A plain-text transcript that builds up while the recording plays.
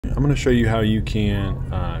I'm going to show you how you can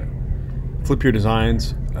flip your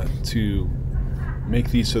designs to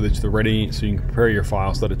make these so that they're ready, so you can prepare your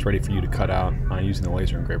file so that it's ready for you to cut out using the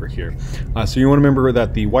laser engraver here. So you want to remember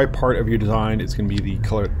that the white part of your design is going to be the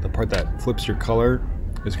color, the part that flips your color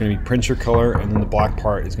is going to be prints your color, and then the black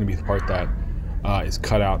part is going to be the part that is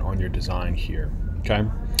cut out on your design here. Okay,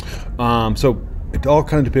 so it all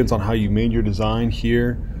kind of depends on how you made your design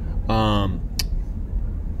here.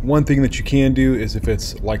 One thing that you can do is if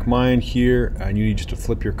it's like mine here and you need just to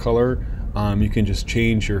flip your color, you can just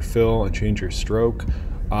change your fill and change your stroke.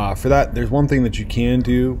 For that, there's one thing that you can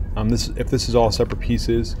do. If this is all separate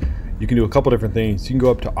pieces, you can do a couple different things. You can go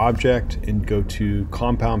up to Object and go to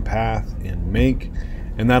Compound Path and Make,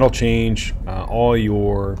 and that'll change all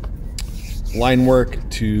your line work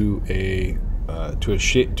to a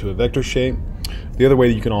vector shape. The other way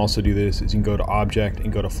that you can also do this is you can go to Object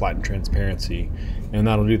and go to Flatten Transparency, and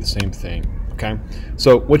that'll do the same thing. Okay,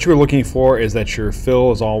 so what you're looking for is that your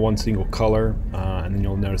fill is all one single color, and then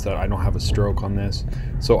you'll notice that I don't have a stroke on this.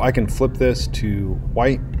 So I can flip this to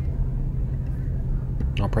white.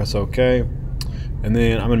 I'll press OK, and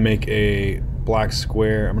then I'm going to make a black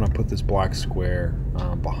square. I'm going to put this black square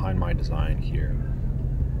behind my design here.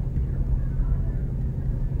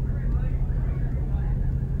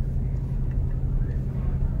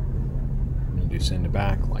 Do send it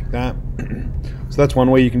back like that. So that's one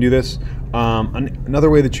way you can do this. Another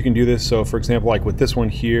way that you can do this, so for example, like with this one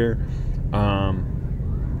here,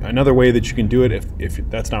 another way that you can do it if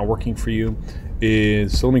that's not working for you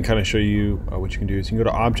is, so let me kind of show you what you can do is you can go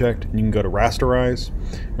to Object and you can go to Rasterize,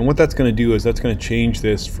 and what that's going to do is that's going to change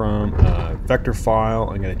this from a vector file.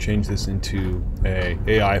 I'm going to change this into a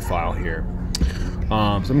AI file here. So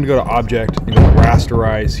I'm going to go to Object and go to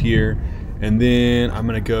Rasterize here, and then I'm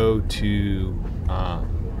going to go to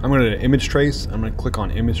Image Trace. I'm going to click on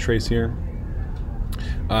Image Trace here.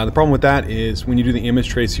 The problem with that is when you do the image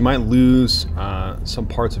trace, you might lose some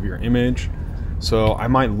parts of your image. So I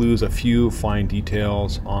might lose a few fine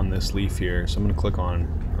details on this leaf here. So I'm going to click on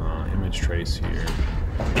Image Trace here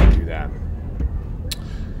and do that.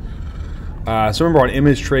 So remember, on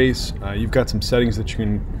Image Trace, you've got some settings that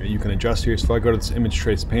you can adjust here. So if I go to this Image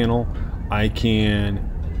Trace panel, I can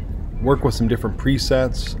work with some different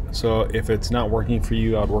presets. So if it's not working for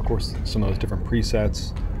you, I'd work with some of those different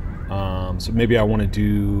presets. So maybe I want to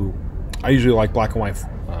do, I usually like black and white,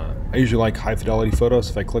 I usually like high fidelity photos.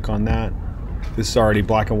 If I click on that, this is already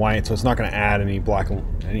black and white, so it's not going to add any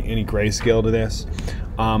any grayscale to this.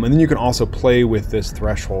 And then you can also play with this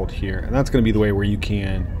threshold here, and that's going to be the way where you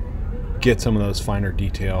can get some of those finer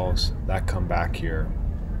details that come back here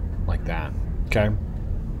like that. Okay.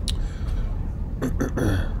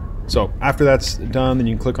 So after that's done, then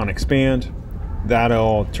you can click on Expand.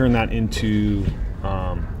 That'll turn that into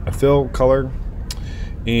a fill color,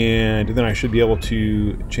 and then I should be able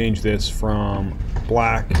to change this from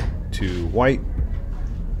black to white.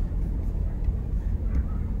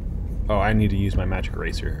 Oh, I need to use my magic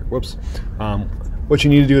eraser. Whoops. What you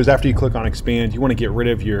need to do is after you click on Expand, you want to get rid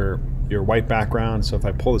of your white background. So if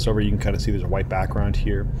I pull this over, you can kind of see there's a white background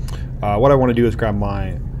here. What I want to do is grab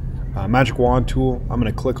my magic wand tool. I'm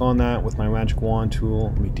going to click on that with my magic wand tool.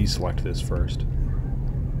 Let me deselect this first.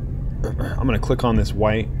 I'm going to click on this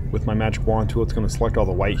white with my magic wand tool. It's going to select all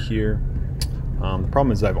the white here. The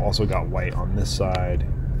problem is I've also got white on this side,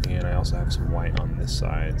 and I also have some white on this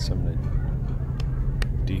side. So I'm going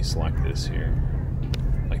to deselect this here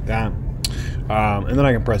like that. And then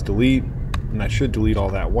I can press delete, and that should delete all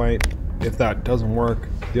that white. If that doesn't work,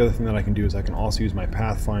 the other thing that I can do is I can also use my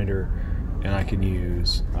Pathfinder, and I can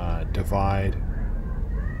use divide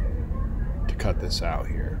to cut this out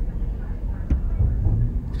here.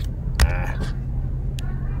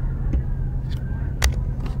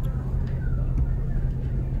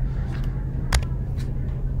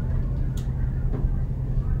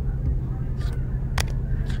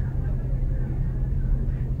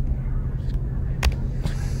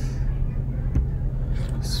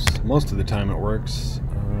 Most of the time it works.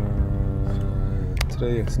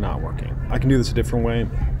 Today it's not working. I can do this a different way.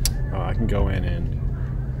 I can go in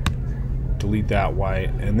and delete that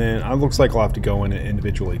white, and then it looks like I'll have to go in and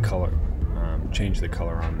individually color, change the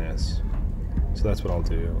color on this. So that's what I'll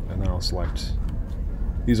do, and then I'll select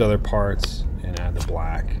these other parts and add the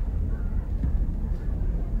black.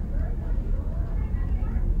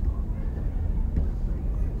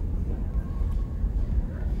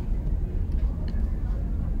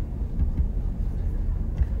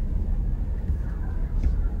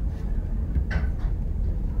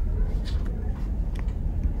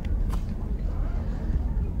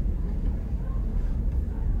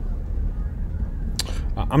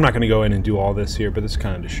 I'm not going to go in and do all this here, but this is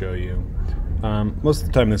kind of to show you. Most of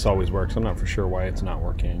the time this always works. I'm not for sure why it's not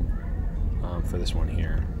working for this one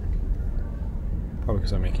here. Probably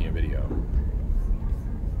because I'm making a video.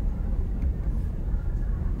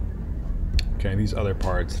 Okay, these other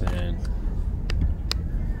parts then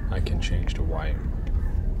I can change to white.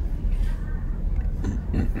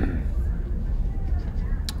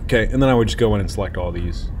 Okay, and then I would just go in and select all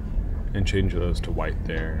these and change those to white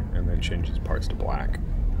there, and then change these parts to black.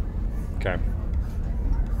 Okay.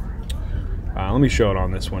 Let me show it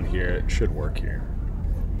on this one here. It should work here.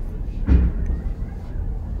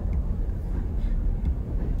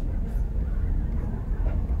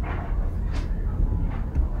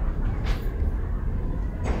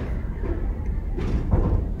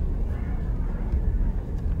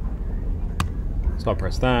 So I'll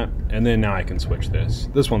press that, and then now I can switch this.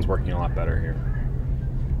 This one's working a lot better here.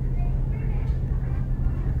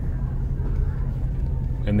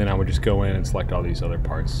 And then I would just go in and select all these other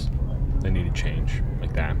parts that need to change,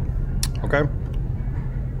 like that. Okay.